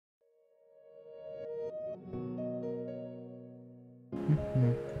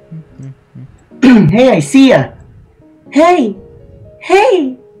Hey, I see ya. Hey,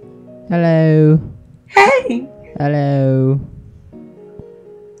 hey, Hello. hey. Hello.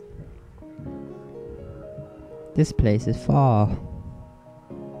 This place is far.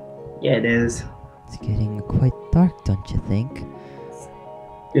 Yeah, it is. It's getting quite dark, don't you think?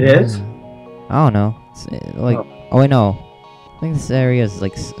 It is? I don't know. It's like, oh wait, no. I think this area is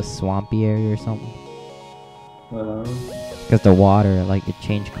like a swampy area or something. Because the water, like, it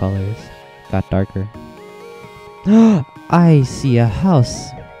changed colors. Got darker. I see a house.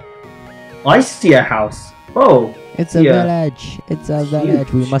 I see a house. Oh. It's a village. It's a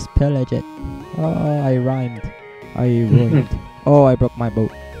village. We must pillage it. Oh, I rhymed. I ruined. Oh, I broke my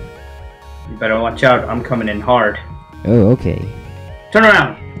boat. You better watch out. I'm coming in hard. Oh, okay. Turn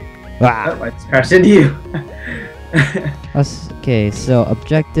around. Ah. Oh, I just crashed into you. Okay, so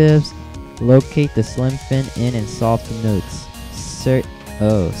objectives. Locate the Slim Fin Inn and solve the notes. Siege.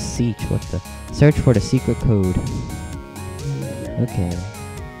 What the? Search for the secret code. Okay.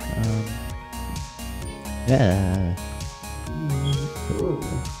 Yeah.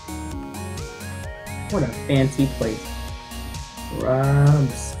 What a fancy place.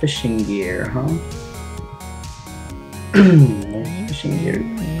 Rob's fishing gear, huh? Fishing gear.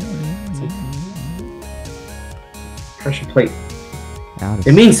 Pressure plate.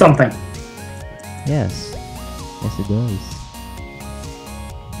 It means something. Yes. Yes, it does.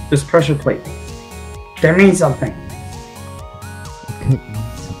 This pressure plate. That means something. It could mean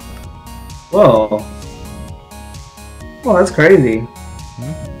something. Whoa. Well, that's crazy.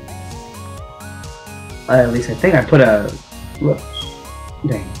 At least I think I put a... Look.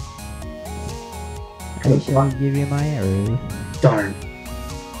 Dang. I shall give you my arrow. Darn.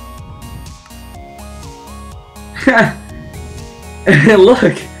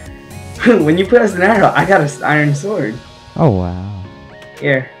 Look. When you put us an arrow, I got an iron sword. Oh, wow.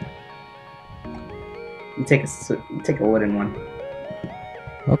 Here. You take a wooden one.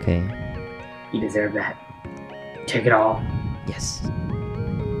 Okay. You deserve that. Take it all. Yes.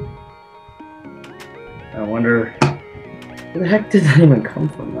 I wonder... Where the heck did that even come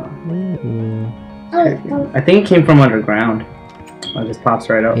from, though? I think it came from underground. Oh, it just pops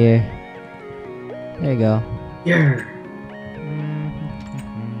right up. Here. There you go. Yeah.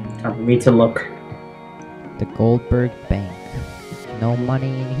 Time for me to look. The Goldberg Bank. No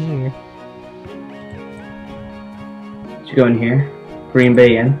money in here. Did you go in here? Green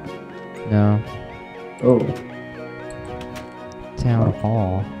Bay Inn? No. Oh. Town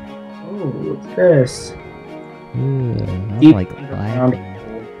Hall. Oh, what's this? Ooh, I'm Deep like underground. lagging.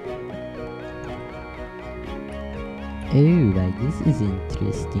 Ooh, like this is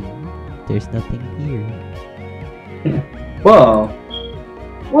interesting. There's nothing here. Whoa.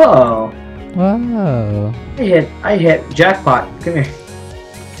 Whoa. Whoa. I hit jackpot. Come here.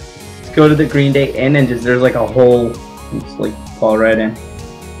 Let's go to the Green Day Inn and there's like a hole. Just like fall right in.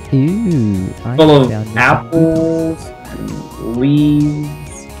 Ooh, I Full of found apples and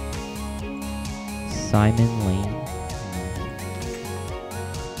leaves. Simon Lane.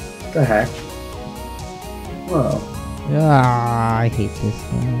 What the heck? Whoa. Ah, I hate this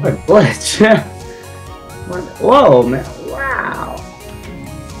one. What a glitch. What? Whoa, man. Wow.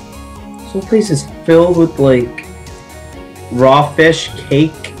 This whole place is filled with like raw fish,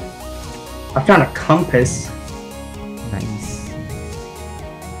 cake. I found a compass. Nice.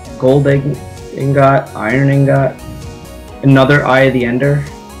 Gold ingot, iron ingot, another Eye of the Ender,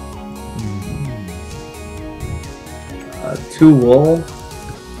 2 wool,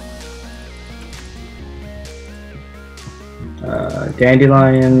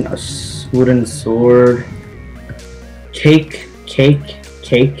 dandelion, a wooden sword, cake,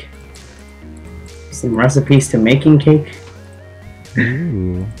 some recipes to making cake,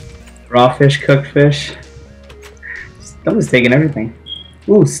 Ooh. raw fish, cooked fish. Someone's taking everything.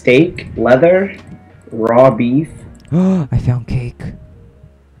 Ooh, steak, leather, raw beef, I found cake.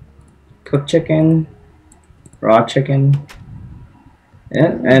 cooked chicken, raw chicken.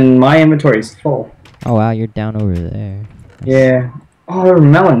 Yeah, and my inventory is full. Oh wow, you're down over there. Yeah. Oh, there are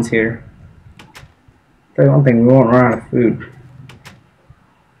melons here. Tell you one thing, we won't run out of food.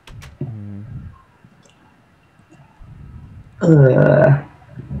 Alright,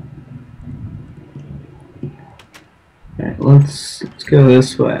 let's go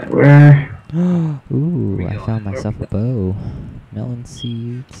this way. Where? Ooh, I found myself a bow. Melon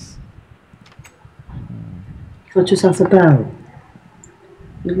seeds. Got yourself a bow.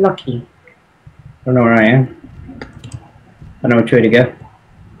 You're lucky. I don't know where I am. I don't know which way to go.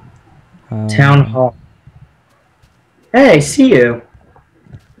 Town Hall. Hey, I see you.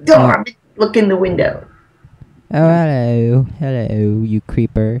 Look in the window. Oh, hello. Hello, you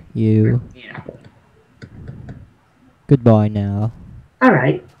creeper. You. Yeah. Goodbye now.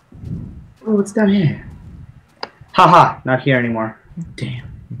 Alright. Oh, what's down here? Haha, not here anymore. Damn.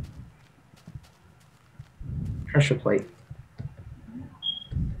 Pressure plate.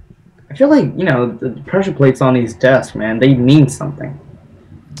 I feel like, you know, the pressure plates on these desks, man, they mean something.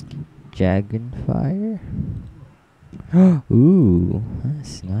 Dragonfire? Ooh,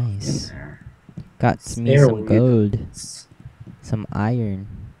 that's nice. Got me some gold, some iron,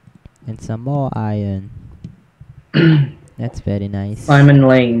 and some more iron. That's very nice. Simon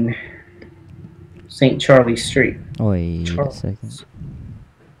Lane, St. Charlie Street. Wait Charles. a second.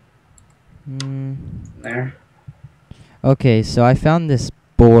 There. Okay, so I found this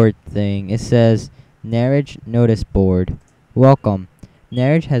board thing. It says, Narrage Notice Board. Welcome.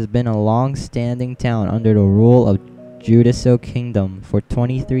 Narrage has been a long-standing town under the rule of Judiso Kingdom for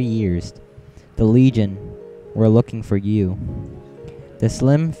 23 years. The Legion, we're looking for you. The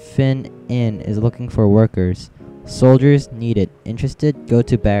Slim Fin Inn is looking for workers. Soldiers needed. Interested? Go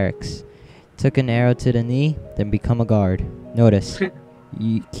to barracks. Took an arrow to the knee, then become a guard. Notice,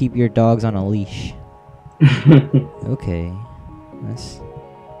 you keep your dogs on a leash. Okay, that's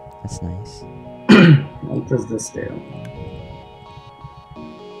nice. What does this do?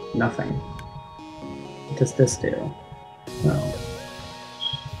 Nothing. What does this do? No.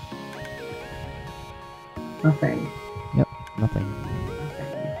 Nothing. Yep, nothing.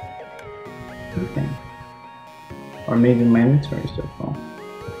 Nothing. Or maybe my inventory is still full.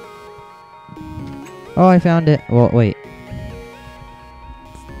 Oh, I found it. Well, wait.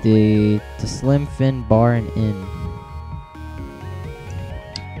 The Slim Fin Bar and Inn.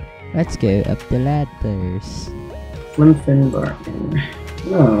 Let's go up the ladders. Slim Fin Bar.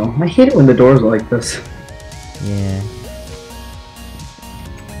 No, I hate it when the doors are like this. Yeah.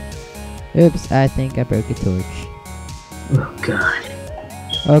 Oops, I think I broke a torch. Oh god.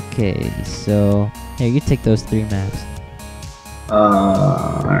 Okay, so here, you take those 3 maps.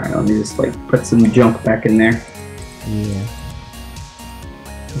 Alright, let me just like put some junk back in there. Yeah.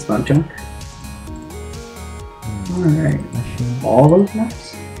 It's not junk. Alright. Mushroom. All those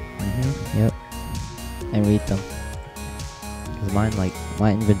maps? Yep. And read them. Cause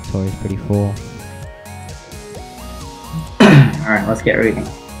my inventory is pretty full. Alright, let's get reading.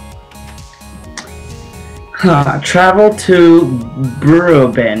 Travel to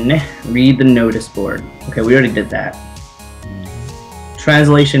Bruben. Read the notice board. Okay, we already did that.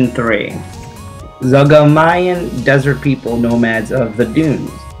 Translation 3. Zagamayan desert people, nomads of the dunes.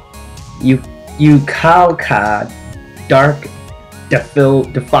 Ukalka, dark,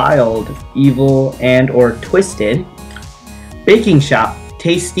 defiled, evil, and or twisted. Baking shop,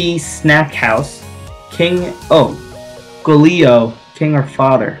 tasty snack house. Golio, king or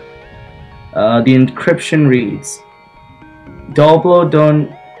father. The inscription reads, Doblo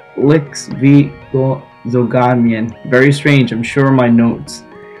don lix vi Zogamian. Very strange, I'm sure my notes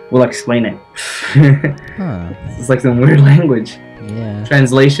will explain it. Huh. It's like some weird language. Yeah.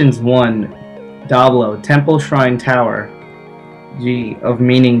 Translations 1. Doblo, temple, shrine, tower. G, of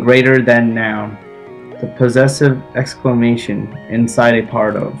meaning greater than noun. The possessive exclamation, inside a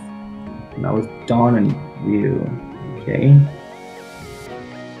part of. And that was dawn and view. Okay.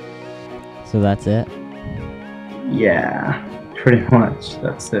 So that's it? Yeah, pretty much.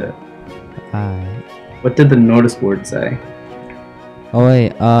 That's it. Alright. What did the notice board say? Oh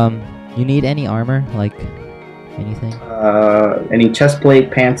wait, you need any armor? Like, anything? Any chest plate,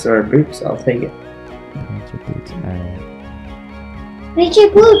 pants, or boots? I'll take it. Pants or boots? Alright.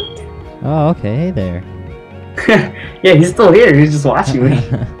 Richard Boot! Oh, okay, hey there. Yeah, he's still here. He's just watching me.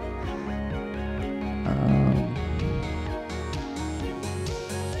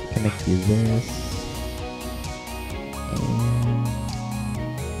 Can make you this. And...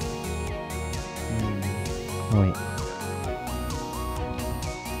 Oh wait.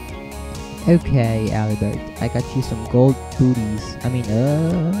 Okay, Albert, I got you some gold booties.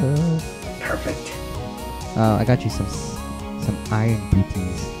 Perfect. I got you some iron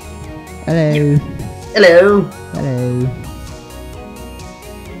booties. Hello. Hello. Hello.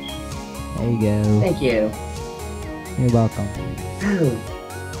 There you go. Thank you. You're welcome. Oh,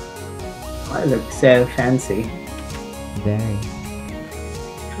 I look so fancy. Very.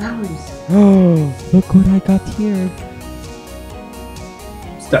 Flowers. Oh, look what I got here.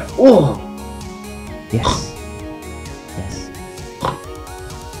 Stop. Oh. Yes. Yes.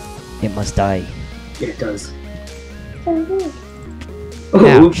 It must die. Yeah, it does. So good. Oh,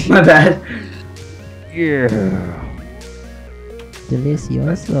 Ouch. my bad. Yeah.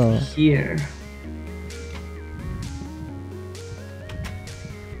 Delicioso. Here.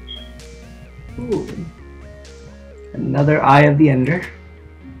 Ooh. Another Eye of the Ender.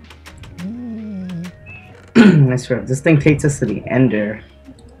 I swear, this thing takes us to the Ender.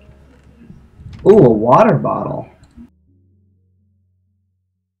 Ooh, a water bottle.